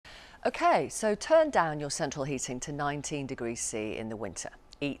OK, so turn down your central heating to 19 degrees C in the winter.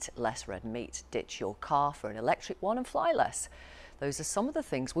 Eat less red meat, ditch your car for an electric one and fly less. Those are some of the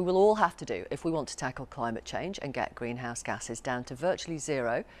things we will all have to do if we want to tackle climate change and get greenhouse gases down to virtually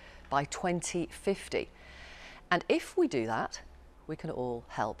zero by 2050. And if we do that, we can all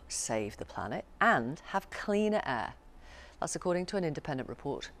help save the planet and have cleaner air. That's according to an independent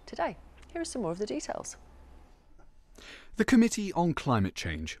report today. Here are some more of the details. The Committee on Climate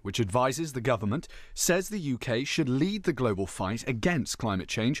Change, which advises the government, says the UK should lead the global fight against climate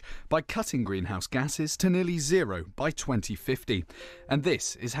change by cutting greenhouse gases to nearly zero by 2050. And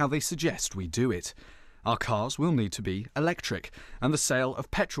this is how they suggest we do it. Our cars will need to be electric, and the sale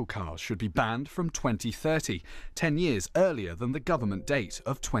of petrol cars should be banned from 2030, 10 years earlier than the government date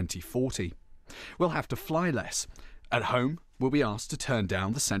of 2040. We'll have to fly less. At home, we'll be asked to turn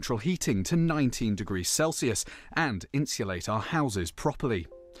down the central heating to 19 degrees Celsius and insulate our houses properly.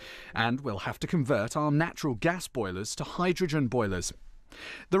 And we'll have to convert our natural gas boilers to hydrogen boilers.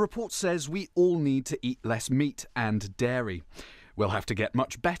 The report says we all need to eat less meat and dairy. We'll have to get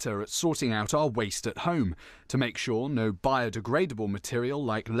much better at sorting out our waste at home to make sure no biodegradable material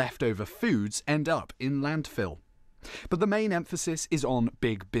like leftover foods end up in landfill. But the main emphasis is on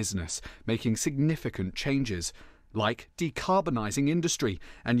big business, making significant changes, like decarbonising industry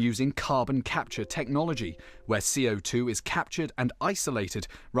and using carbon capture technology, where CO2 is captured and isolated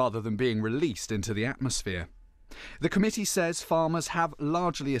rather than being released into the atmosphere. The committee says farmers have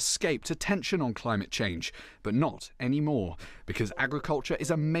largely escaped attention on climate change, but not anymore, because agriculture is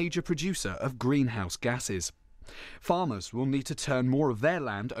a major producer of greenhouse gases. Farmers will need to turn more of their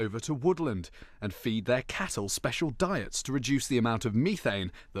land over to woodland and feed their cattle special diets to reduce the amount of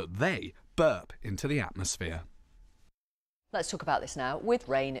methane that they burp into the atmosphere. Let's talk about this now with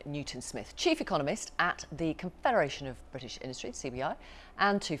Rain Newton-Smith, Chief Economist at the Confederation of British Industry, CBI,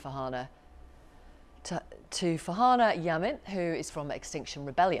 and to Farhana Yamin, who is from Extinction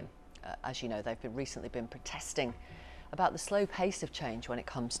Rebellion. As you know, they've recently been protesting about the slow pace of change when it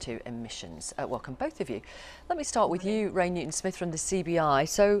comes to emissions. Welcome, both of you. Let me start with you, Rain Newton-Smith from the CBI.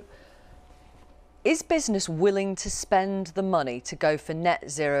 So, is business willing to spend the money to go for net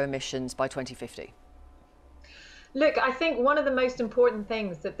zero emissions by 2050? Look, I think one of the most important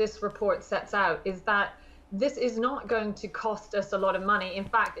things that this report sets out is that this is not going to cost us a lot of money. In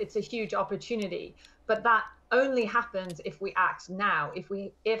fact, it's a huge opportunity, but that only happens if we act now.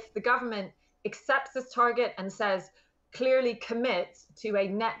 If the government accepts this target and says, clearly commits to a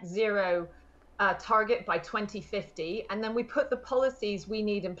net zero target by 2050, and then we put the policies we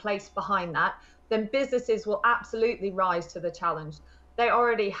need in place behind that, then businesses will absolutely rise to the challenge. They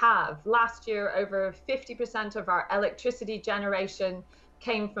already have. Last year, over 50% of our electricity generation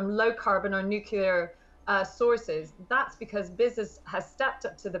came from low carbon or nuclear sources. That's because business has stepped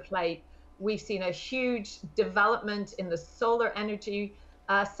up to the plate. We've seen a huge development in the solar energy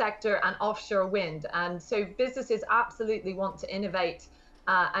sector and offshore wind. And so businesses absolutely want to innovate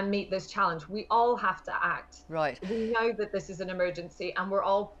and meet this challenge. We all have to act. Right. We know that this is an emergency and we're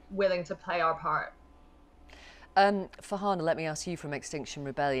all willing to play our part. Farhana, let me ask you from Extinction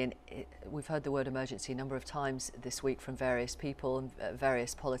Rebellion. We've heard the word emergency a number of times this week from various people and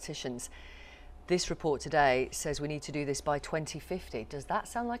various politicians. This report today says we need to do this by 2050. Does that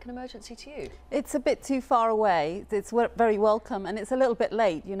sound like an emergency to you? It's a bit too far away. It's very welcome, and it's a little bit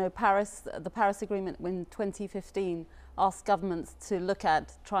late. You know, the Paris Agreement in 2015 asked governments to look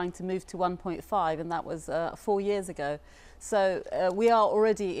at trying to move to 1.5, and that was 4 years ago. So we are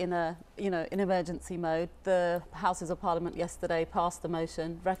already in in emergency mode. The Houses of Parliament yesterday passed the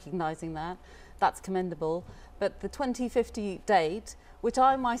motion recognising that. That's commendable. But the 2050 date, which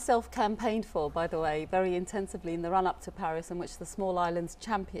I myself campaigned for, by the way, very intensively in the run-up to Paris, and which the Small Islands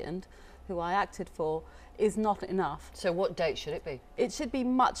championed, who I acted for, is not enough. So what date should it be? It should be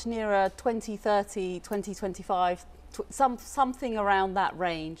much nearer 2030, 2025, something around that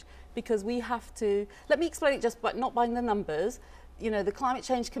range, because we have to, let me explain it just not by the numbers. You know, the Climate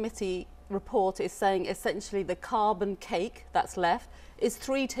Change Committee report is saying essentially the carbon cake that's left is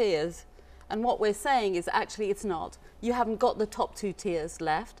 3 tiers. And what we're saying is actually it's not. You haven't got the top 2 tiers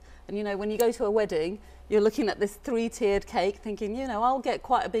left. And you know, when you go to a wedding, you're looking at this 3-tiered cake thinking, you know, I'll get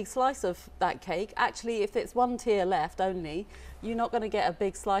quite a big slice of that cake. Actually, if it's 1 tier left only, you're not going to get a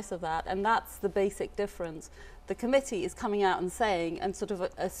big slice of that. And that's the basic difference. The committee is coming out and saying and sort of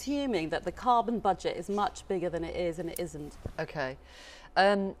assuming that the carbon budget is much bigger than it is, and it isn't. OK.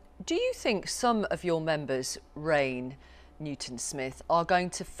 Do you think some of your members, Rain Newton-Smith, are going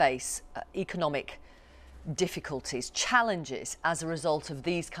to face economic difficulties, challenges as a result of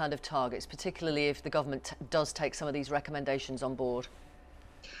these kind of targets, particularly if the government does take some of these recommendations on board?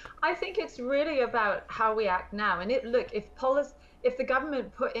 I think it's really about how we act now. And look, if the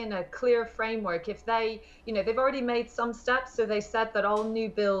government put in a clear framework, if they, they've already made some steps. So they said that all new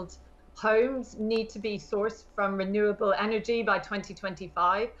build homes need to be sourced from renewable energy by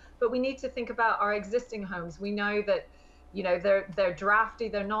 2025. But we need to think about our existing homes. We know that, they're drafty.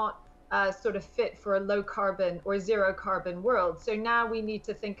 They're not sort of fit for a low carbon or zero carbon world. So now we need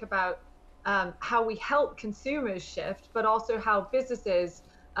to think about how we help consumers shift, but also how businesses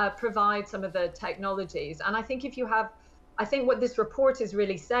provide some of the technologies. And I think I think what this report is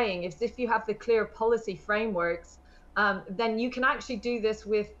really saying is if you have the clear policy frameworks, then you can actually do this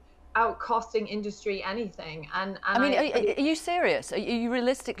without costing industry anything. And I mean, are you serious? Are you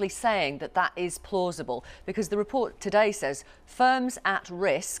realistically saying that that is plausible? Because the report today says firms at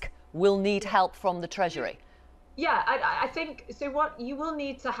risk will need help from the Treasury. Yeah, I think so. What you will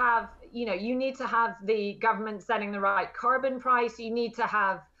need to have, you need to have the government setting the right carbon price. You need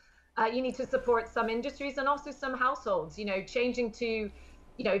to support some industries and also some households. Changing to,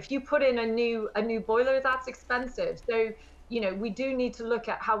 if you put in a new boiler, that's expensive. So, we do need to look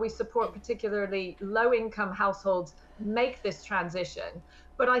at how we support particularly low-income households make this transition.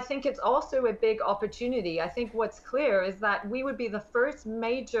 But I think it's also a big opportunity. I think what's clear is that we would be the first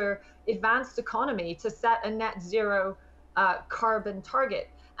major advanced economy to set a net zero carbon target.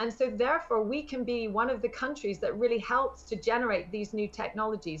 And so therefore, we can be one of the countries that really helps to generate these new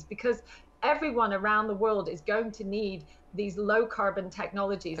technologies, because everyone around the world is going to need these low carbon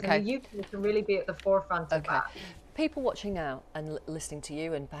technologies. Okay. And the UK can really be at the forefront of that. People watching now and listening to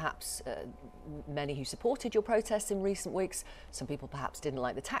you, and perhaps many who supported your protests in recent weeks, some people perhaps didn't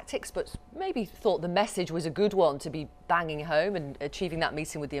like the tactics, but maybe thought the message was a good one to be banging home and achieving that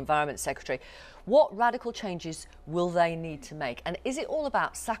meeting with the Environment Secretary. What radical changes will they need to make? And is it all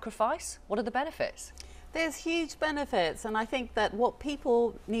about sacrifice? What are the benefits? There's huge benefits, and I think that what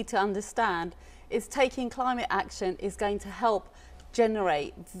people need to understand is taking climate action is going to help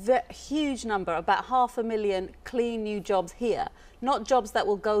generate a huge number, about 500,000 clean new jobs here, not jobs that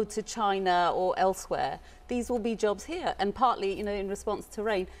will go to China or elsewhere. These will be jobs here, and partly, in response to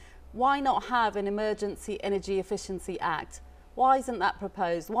rain. Why not have an Emergency Energy Efficiency Act? Why isn't that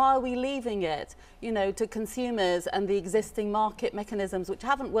proposed? Why are we leaving it, to consumers and the existing market mechanisms, which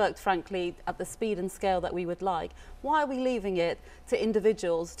haven't worked, frankly, at the speed and scale that we would like? Why are we leaving it to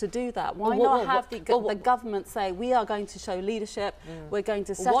individuals to do that? Why not have the government say, we are going to show leadership, we're going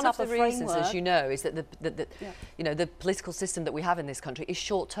to set up a framework? One of the reasons, as you know, is that the political system that we have in this country is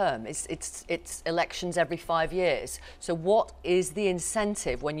short-term. It's elections every 5 years. So what is the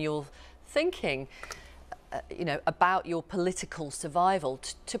incentive when you're thinking about your political survival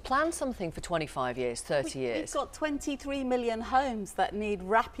to plan something for 25 years, 30 years? We've got 23 million homes that need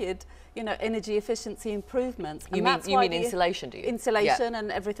rapid, energy efficiency improvements. You mean insulation, do you? Insulation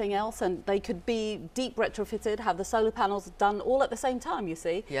and everything else, and they could be deep retrofitted, have the solar panels done all at the same time, you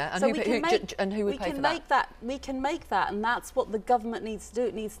see. Yeah, and who would pay for that? We can make that, and that's what the government needs to do.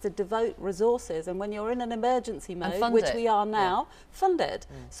 It needs to devote resources, and when you're in an emergency mode, which we are now, fund it.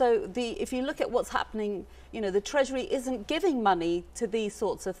 So if you look at what's happening, the Treasury isn't giving money to these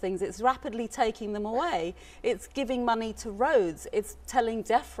sorts of things. It's rapidly taking them away. It's giving money to roads. It's telling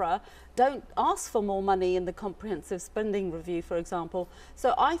DEFRA, don't ask for more money in the comprehensive spending review, for example.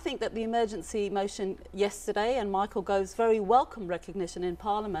 So I think that the emergency motion yesterday, and Michael Gove's very welcome recognition in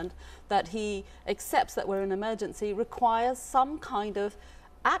Parliament that he accepts that we're in an emergency, requires some kind of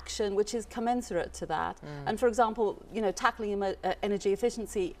action which is commensurate to that. And for example, tackling energy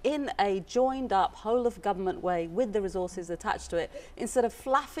efficiency in a joined up whole of government way with the resources attached to it, instead of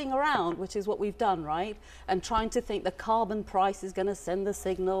flapping around, which is what we've done, right? And trying to think the carbon price is going to send the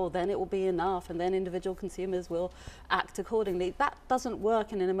signal, then it will be enough, and then individual consumers will act accordingly. That doesn't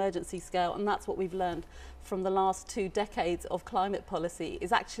work in an emergency scale, and that's what we've learned from the last 2 decades of climate policy,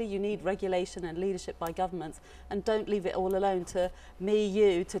 is actually you need regulation and leadership by governments, and don't leave it all alone to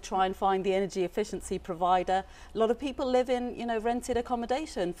you to try and find the energy efficiency provider. A lot of people live in rented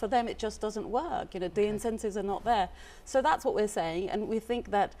accommodation. For them it just doesn't work. The incentives are not there. So that's what we're saying, and we think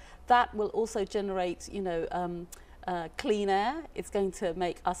that that will also generate clean air. It's going to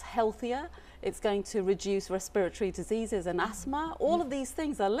make us healthier. It's going to reduce respiratory diseases and asthma. All of these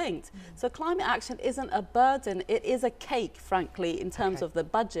things are linked. So climate action isn't a burden. It is a cake, frankly, in terms of the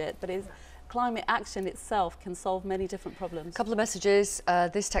budget, but climate action itself can solve many different problems. A couple of messages.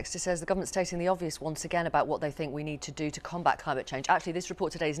 This texter says the government stating the obvious once again about what they think we need to do to combat climate change. Actually, this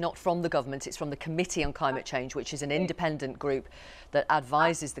report today is not from the government. It's from the Committee on Climate Change, which is an independent group that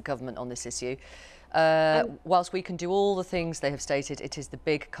advises the government on this issue. Whilst we can do all the things they have stated, it is the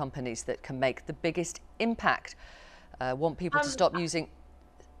big companies that can make the biggest impact. Want people to stop using...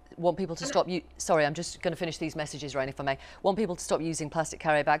 Want people to stop sorry, I'm just going to finish these messages, Rain, if I may. Want people to stop using plastic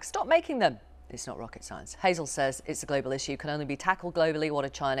carrier bags. Stop making them. It's not rocket science. Hazel says it's a global issue, can only be tackled globally. What are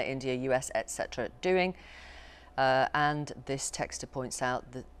China, India, US, etc. doing? And this texter points out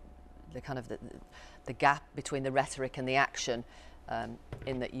the kind of the gap between the rhetoric and the action,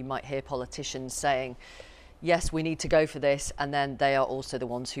 in that you might hear politicians saying, yes, we need to go for this, and then they are also the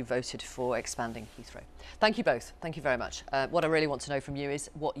ones who voted for expanding Heathrow. Thank you both. Thank you very much. What I really want to know from you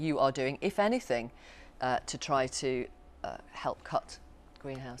is what you are doing, if anything, to try to help cut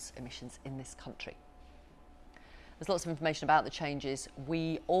greenhouse emissions in this country. There's lots of information about the changes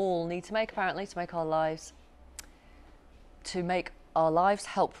we all need to make, apparently, to make our lives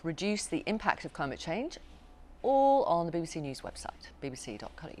help reduce the impact of climate change, all on the BBC News website,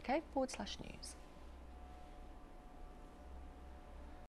 bbc.co.uk/news.